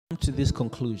to this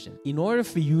conclusion. In order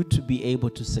for you to be able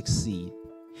to succeed,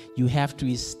 you have to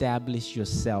establish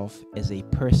yourself as a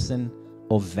person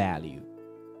of value.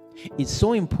 It's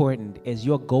so important as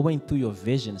you're going through your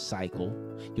vision cycle,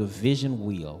 your vision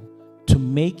wheel, to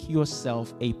make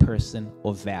yourself a person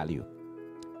of value.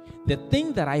 The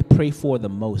thing that I pray for the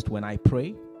most when I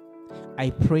pray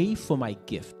for my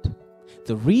gift.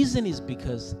 The reason is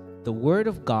because the Word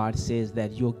of God says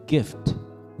that your gift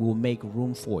will make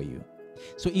room for you.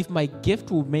 So if my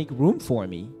gift will make room for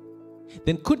me,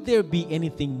 then could there be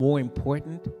anything more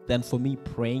important than for me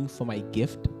praying for my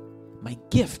gift? My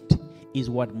gift is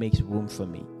what makes room for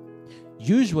me.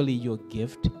 Usually your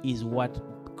gift is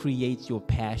what creates your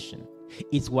passion.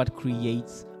 It's what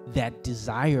creates that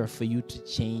desire for you to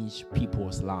change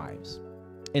people's lives.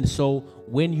 And so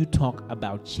when you talk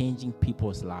about changing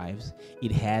people's lives,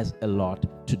 it has a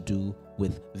lot to do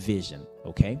with vision,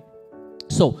 okay?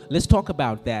 So let's talk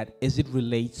about that as it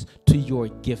relates to your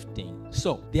gifting.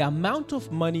 So the amount of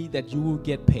money that you will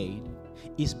get paid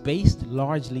is based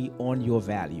largely on your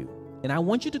value. And I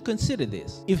want you to consider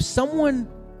this. If someone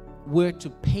were to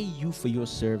pay you for your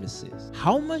services,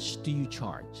 how much do you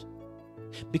charge?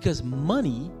 Because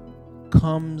money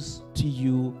comes to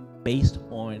you based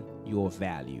on your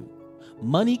value.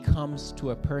 Money comes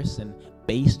to a person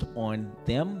based on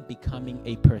them becoming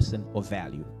a person of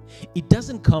value. It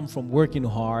doesn't come from working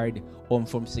hard or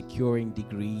from securing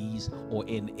degrees or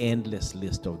an endless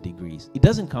list of degrees. It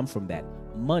doesn't come from that.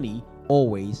 Money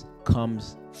always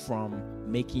comes from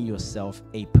making yourself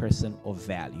a person of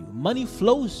value. Money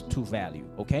flows to value,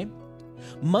 okay?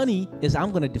 Money, as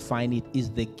I'm going to define it,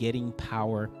 is the getting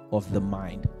power of the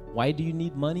mind. Why do you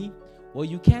need money? Well,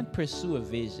 you can't pursue a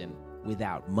vision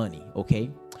without money,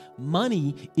 okay?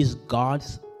 Money is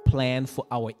God's plan for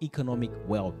our economic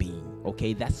well-being,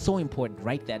 okay? That's so important.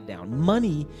 Write that down.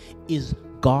 Money is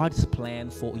God's plan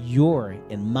for your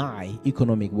and my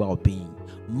economic well-being.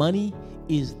 Money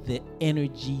is the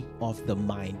energy of the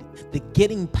mind. The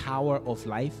getting power of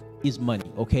life is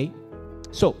money, okay?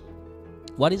 So,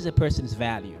 what is a person's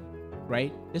value,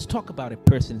 right? Let's talk about a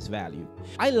person's value.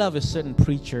 I love a certain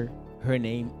preacher. Her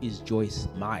name is Joyce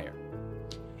Meyer.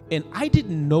 And I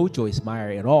didn't know Joyce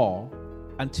Meyer at all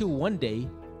until one day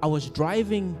I was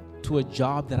driving to a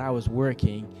job that I was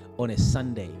working on a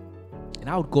Sunday. And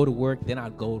I would go to work, then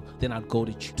I'd go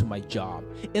to my job.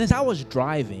 And as I was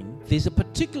driving, there's a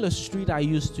particular street I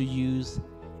used to use,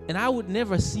 and I would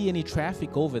never see any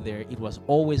traffic over there. It was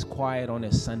always quiet on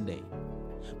a Sunday.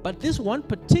 But this one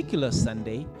particular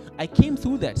Sunday, I came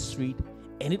through that street,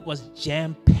 and it was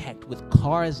jam-packed with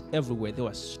cars everywhere. There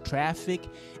was traffic,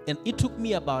 and it took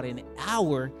me about an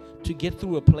hour to get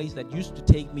through a place that used to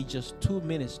take me just 2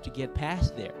 minutes to get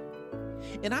past there.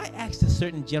 And I asked a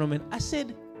certain gentleman, I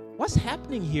said, "What's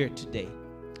happening here today?"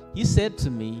 He said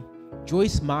to me,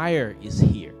 "Joyce Meyer is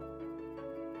here."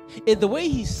 And the way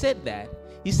he said that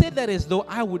as though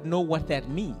I would know what that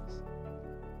means.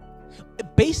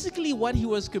 Basically, what he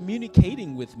was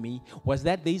communicating with me was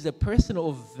that there's a person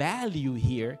of value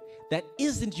here that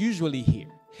isn't usually here.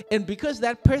 And because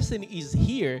that person is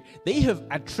here, they have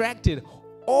attracted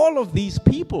all of these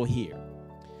people here.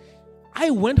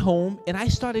 I went home and I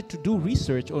started to do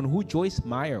research on who Joyce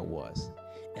Meyer was.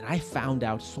 And I found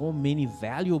out so many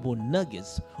valuable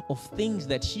nuggets of things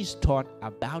that she's taught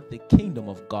about the kingdom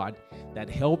of God that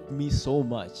helped me so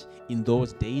much in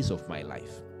those days of my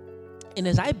life. And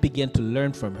as I began to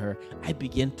learn from her, I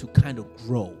began to kind of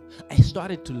grow. I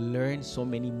started to learn so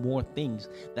many more things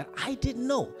that I didn't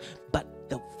know. But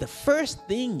the first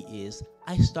thing is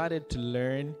I started to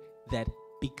learn that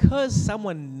because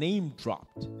someone name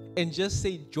dropped and just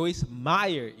say Joyce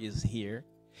Meyer is here,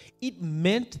 it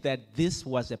meant that this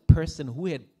was a person who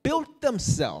had built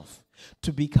themselves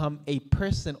to become a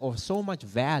person of so much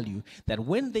value that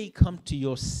when they come to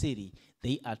your city,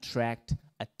 they attract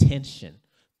attention.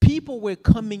 People were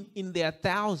coming in their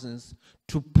thousands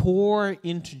to pour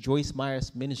into Joyce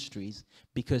Meyer's ministries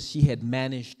because she had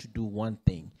managed to do one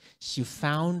thing. She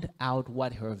found out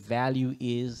what her value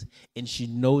is, and she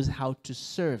knows how to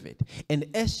serve it. And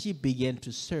as she began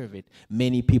to serve it,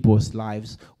 many people's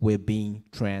lives were being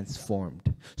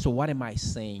transformed. So what am I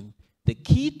saying? The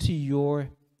key to your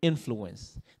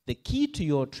influence, the key to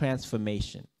your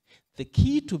transformation, the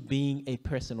key to being a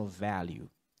person of value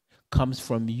comes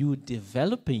from you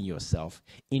developing yourself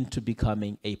into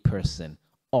becoming a person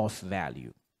of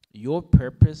value. Your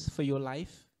purpose for your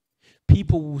life,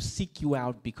 people will seek you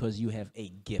out because you have a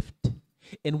gift.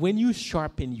 And when you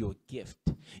sharpen your gift,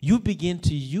 you begin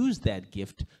to use that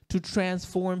gift to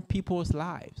transform people's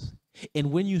lives.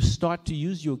 And when you start to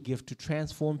use your gift to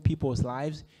transform people's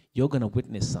lives, you're going to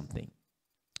witness something.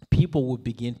 people will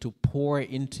begin to pour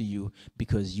into you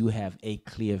because you have a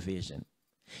clear vision.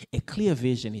 A clear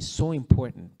vision is so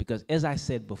important because, as I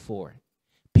said before,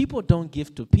 people don't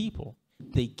give to people,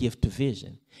 they give to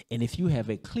vision. And if you have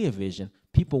a clear vision,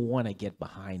 people want to get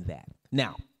behind that.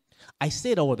 Now, I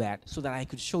said all that so that I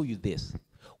could show you this.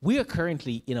 We are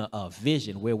currently in a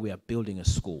vision where we are building a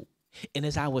school. And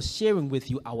as I was sharing with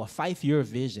you our 5-year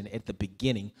vision at the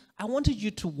beginning, I wanted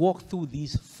you to walk through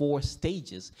these 4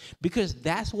 stages because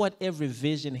that's what every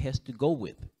vision has to go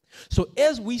with. So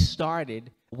as we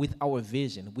started with our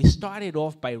vision, we started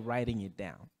off by writing it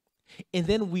down. And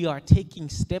then we are taking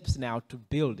steps now to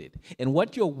build it. And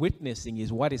what you're witnessing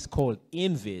is what is called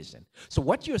InVision. So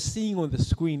what you're seeing on the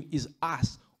screen is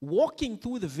us walking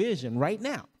through the vision right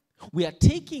now. We are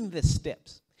taking the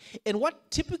steps. And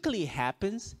what typically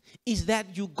happens is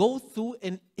that you go through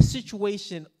a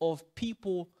situation of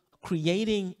people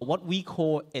creating what we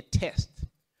call a test,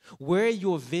 where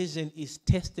your vision is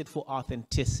tested for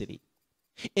authenticity.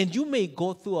 And you may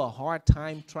go through a hard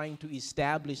time trying to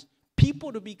establish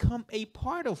people to become a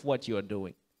part of what you're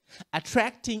doing,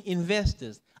 attracting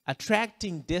investors,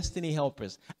 attracting destiny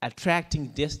helpers, attracting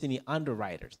destiny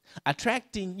underwriters,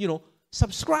 attracting,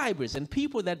 subscribers and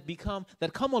people that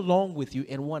come along with you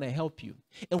and want to help you.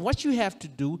 And what you have to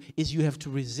do is you have to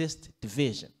resist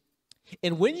division.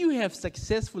 And when you have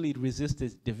successfully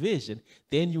resisted division,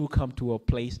 then you will come to a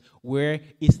place where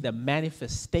it's the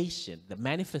manifestation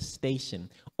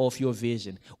of your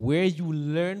vision, where you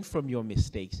learn from your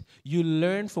mistakes, you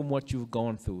learn from what you've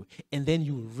gone through, and then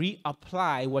you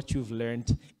reapply what you've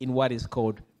learned in what is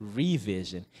called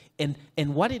revision. And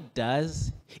what it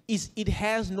does is it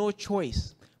has no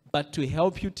choice but to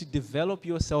help you to develop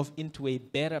yourself into a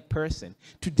better person,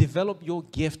 to develop your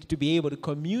gift, to be able to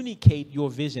communicate your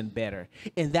vision better.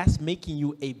 And that's making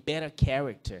you a better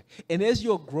character. And as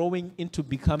you're growing into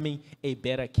becoming a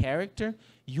better character,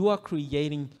 you are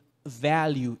creating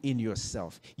value in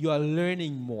yourself. You are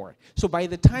learning more. So by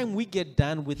the time we get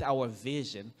done with our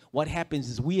vision, what happens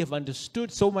is we have understood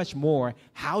so much more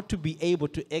how to be able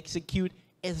to execute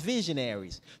as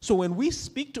visionaries. So when we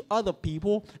speak to other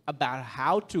people about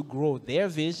how to grow their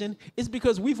vision, it's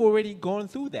because we've already gone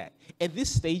through that. At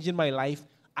this stage in my life,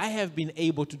 I have been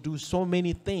able to do so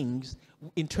many things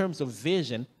in terms of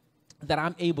vision that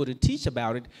I'm able to teach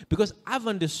about it because I've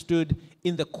understood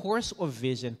in the course of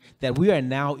vision that we are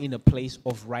now in a place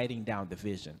of writing down the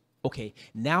vision. Okay,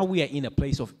 now we are in a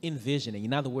place of envisioning,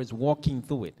 in other words, walking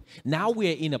through it. Now we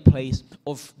are in a place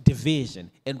of division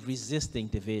and resisting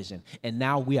division. And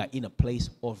now we are in a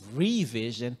place of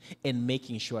revision and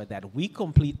making sure that we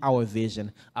complete our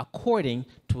vision according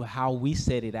to how we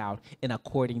set it out and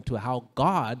according to how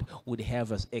God would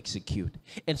have us execute.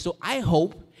 And so I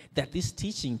hope that this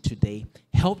teaching today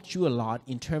helped you a lot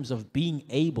in terms of being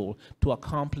able to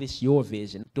accomplish your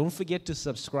vision. Don't forget to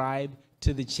subscribe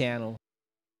to the channel